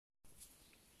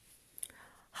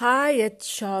Hi, it's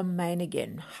Charmaine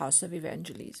again, House of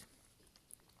Evangeles.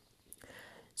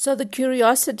 So the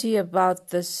curiosity about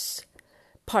this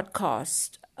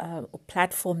podcast or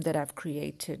platform that I've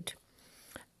created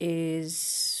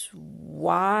is,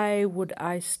 why would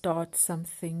I start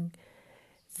something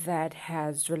that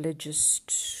has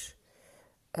religious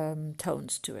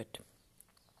tones to it?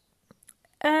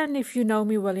 And if you know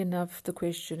me well enough, the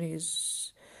question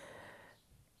is,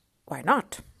 why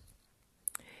not?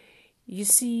 You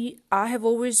see, I have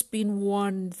always been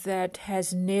one that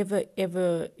has never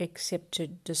ever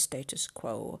accepted the status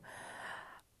quo.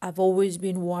 I've always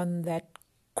been one that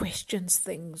questions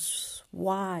things.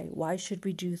 Why? Why should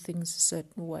we do things a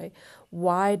certain way?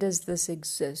 Why does this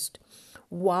exist?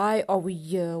 Why are we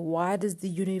here? Why does the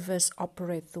universe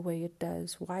operate the way it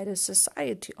does? Why does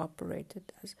society operate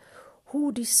it does?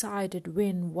 Who decided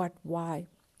when, what, why?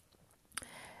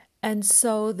 And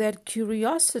so that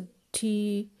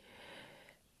curiosity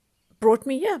brought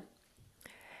me here.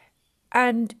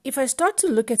 And if I start to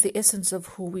look at the essence of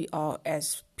who we are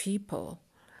as people,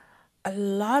 a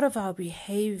lot of our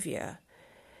behavior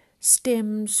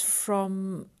stems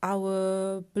from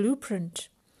our blueprint.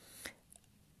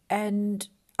 And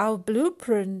our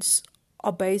blueprints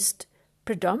are based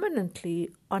predominantly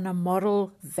on a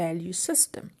moral value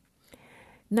system.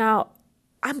 Now,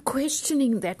 I'm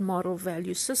questioning that moral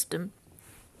value system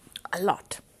a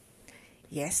lot.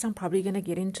 Yes, I'm probably going to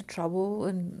get into trouble,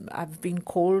 and I've been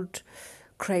called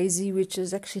crazy, which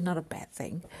is actually not a bad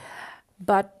thing.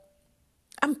 But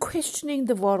I'm questioning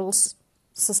the moral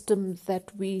system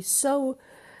that we so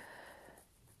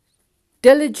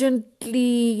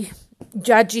diligently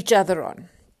judge each other on,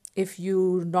 if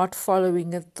you're not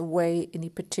following it the way any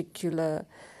particular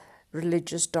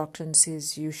religious doctrine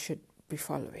says you should be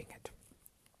following it.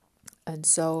 And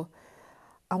so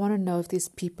I want to know if there's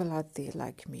people out there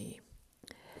like me.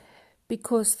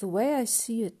 Because the way I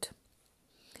see it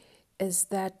is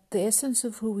that the essence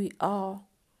of who we are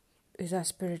is our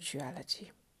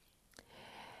spirituality.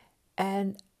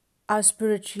 And our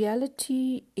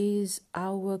spirituality is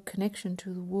our connection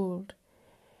to the world.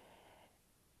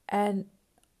 And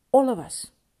all of us,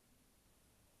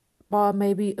 bar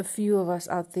maybe a few of us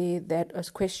out there that are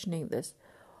questioning this,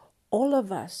 all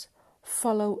of us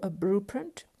follow a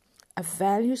blueprint, a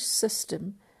value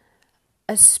system,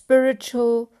 a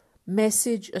spiritual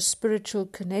message, a spiritual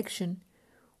connection.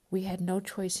 We had no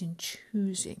choice in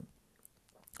choosing.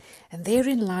 And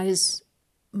therein lies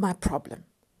my problem.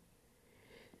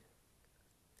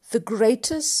 The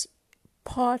greatest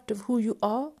part of who you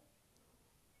are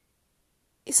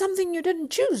is something you didn't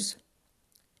choose.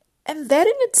 And that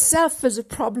in itself is a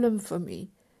problem for me,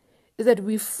 is that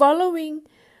we're following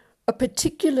a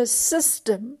particular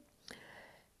system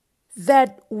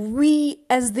that we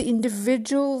as the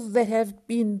individuals that have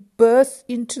been birthed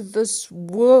into this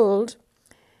world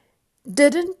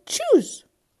didn't choose.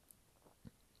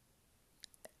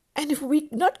 And if we're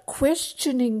not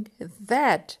questioning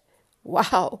that,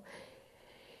 wow,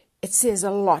 it says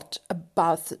a lot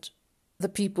about the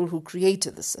people who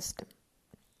created the system.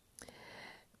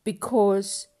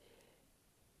 Because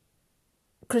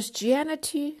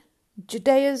Christianity,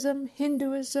 Judaism,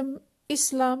 Hinduism,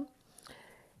 Islam,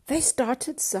 they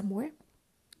started somewhere.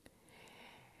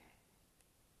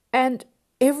 And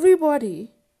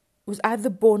everybody was either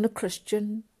born a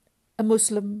Christian, a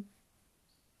Muslim,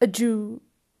 a Jew,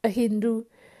 a Hindu,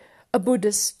 a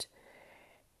Buddhist,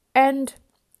 and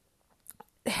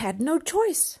had no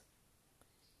choice.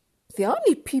 The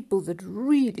only people that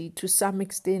really, to some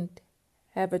extent,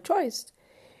 have a choice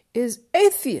is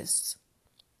atheists.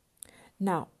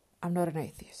 Now, I'm not an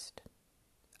atheist.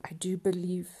 I do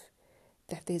believe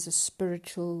that there's a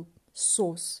spiritual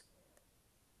source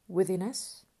within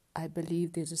us. I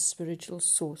believe there's a spiritual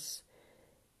source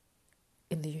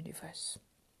in the universe.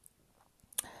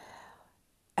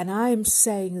 And I am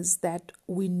saying is that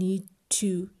we need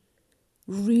to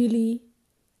really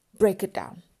break it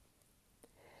down.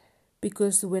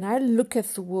 Because when I look at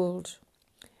the world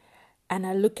and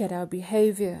I look at our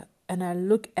behavior and I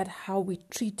look at how we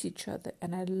treat each other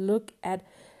and I look at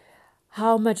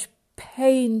how much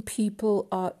pain people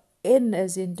are in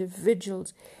as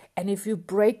individuals, and if you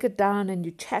break it down and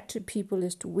you chat to people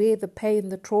as to where the pain,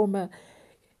 the trauma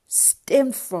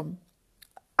stem from,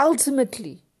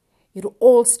 ultimately it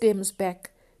all stems back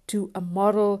to a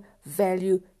moral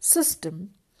value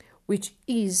system which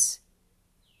is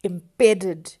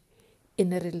embedded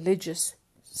in a religious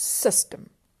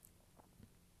system.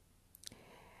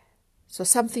 So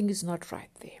something is not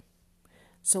right there.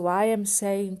 So I am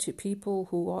saying to people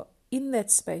who are in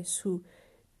that space, who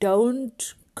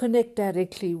don't connect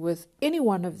directly with any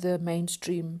one of the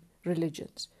mainstream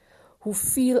religions, who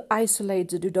feel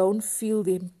isolated, who don't feel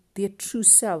their true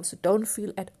selves, who don't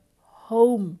feel at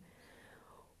home,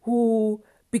 who,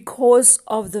 because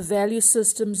of the value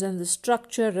systems and the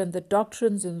structure and the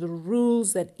doctrines and the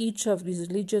rules that each of these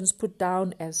religions put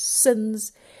down as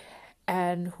sins,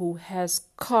 and who has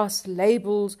cast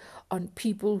labels on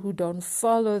people who don't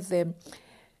follow them,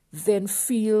 then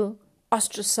feel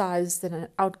ostracized and an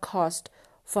outcast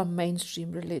from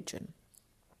mainstream religion.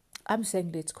 I'm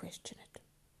saying let's question it.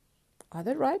 Are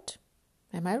they right?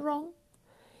 Am I wrong?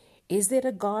 Is there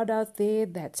a God out there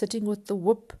that's sitting with the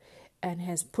whip and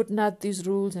has put out these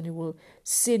rules, and he will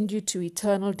send you to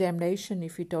eternal damnation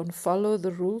if you don't follow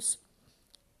the rules?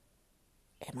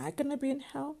 Am I going to be in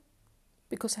hell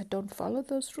because I don't follow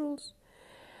those rules?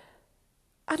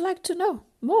 I'd like to know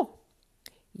more.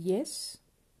 Yes,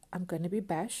 I'm going to be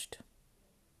bashed,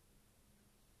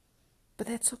 but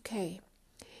that's okay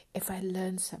if I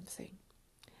learn something.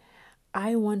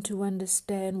 I want to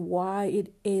understand why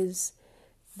it is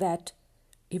that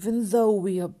even though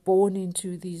we are born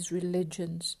into these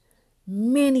religions,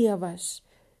 many of us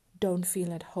don't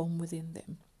feel at home within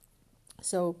them.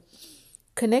 So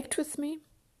connect with me,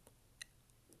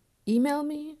 email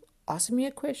me, ask me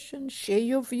a question, share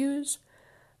your views.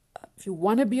 If you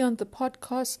want to be on the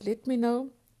podcast, let me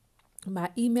know. My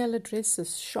email address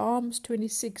is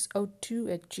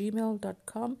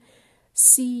charms2602@gmail.com,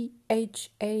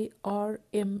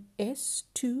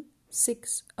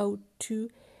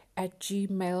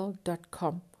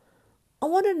 CHARMS2602@gmail.com. I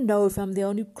want to know if I'm the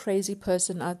only crazy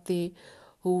person out there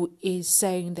who is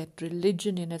saying that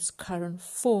religion in its current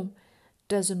form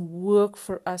doesn't work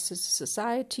for us as a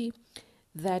society,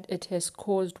 that it has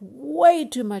caused way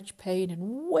too much pain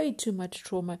and way too much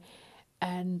trauma,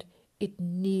 and it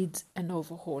needs an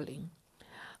overhauling.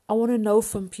 I want to know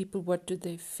from people, what do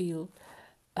they feel?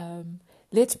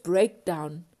 Let's break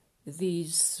down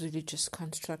these religious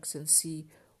constructs and see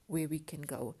where we can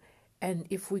go. And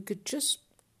if we could just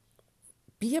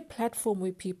be a platform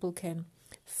where people can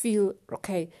feel,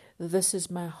 okay, this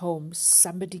is my home,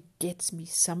 somebody gets me,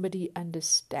 somebody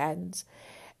understands,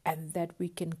 and that we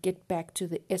can get back to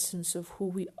the essence of who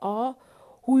we are,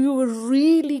 who we were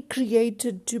really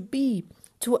created to be,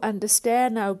 to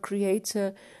understand our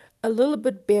Creator a little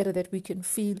bit better, that we can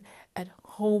feel at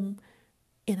home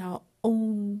in our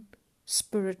own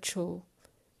spiritual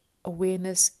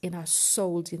awareness, in our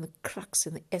souls, in the crux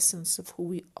and the essence of who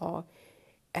we are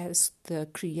as the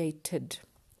created.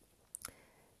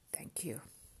 Thank you.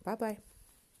 Bye-bye.